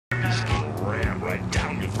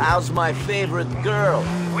How's my favorite girl?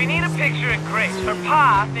 We need a picture of Grace. Her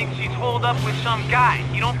pa thinks she's holed up with some guy.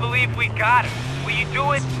 You don't believe we got her. Will you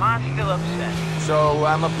do it? Ma's still upset. So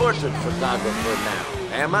I'm a portrait photographer now,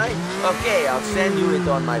 am I? Okay, I'll send you it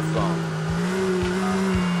on my phone.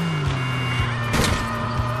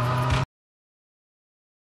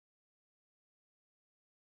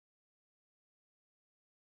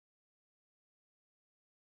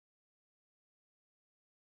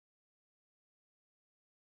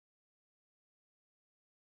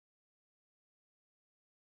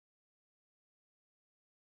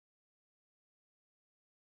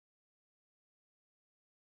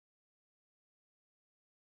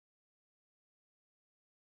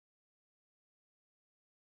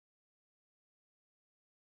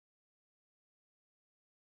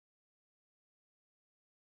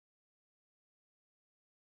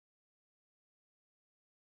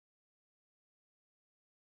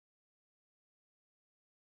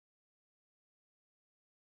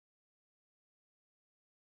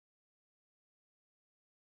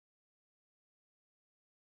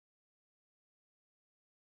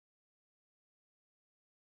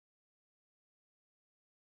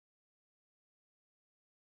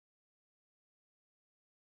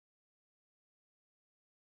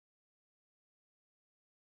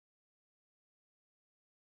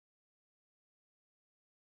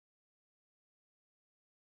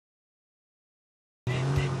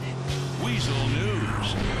 Weasel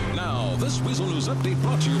News. Now, this Weasel News update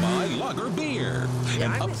brought to you by Lager Beer.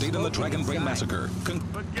 An update on the Dragon Brain Massacre.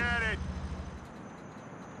 Forget it!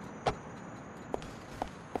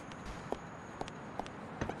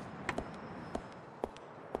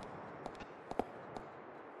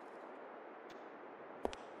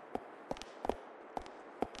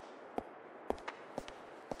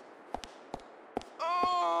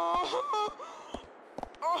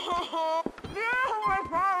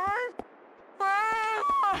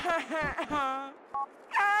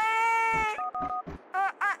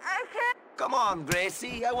 Come on,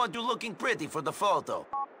 Gracie. I want you looking pretty for the photo.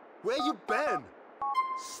 Where you been?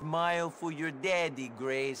 Smile for your daddy,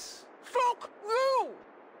 Grace. Fuck you!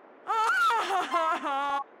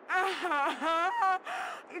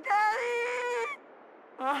 Daddy!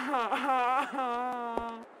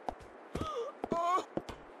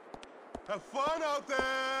 Have fun out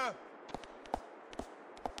there!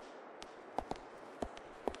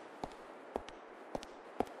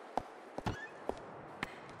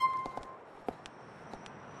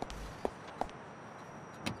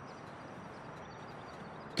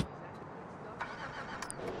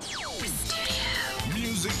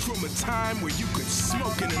 Music from a time where you could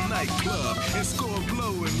smoke in a nightclub and score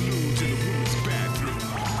blow and lose in a woman's bathroom.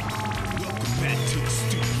 Welcome back to the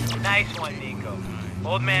studio. Nice one, Nico.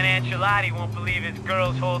 Old man Ancelotti won't believe his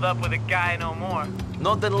girl's holed up with a guy no more.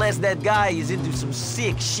 Not unless that guy is into some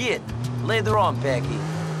sick shit. Later on, Becky.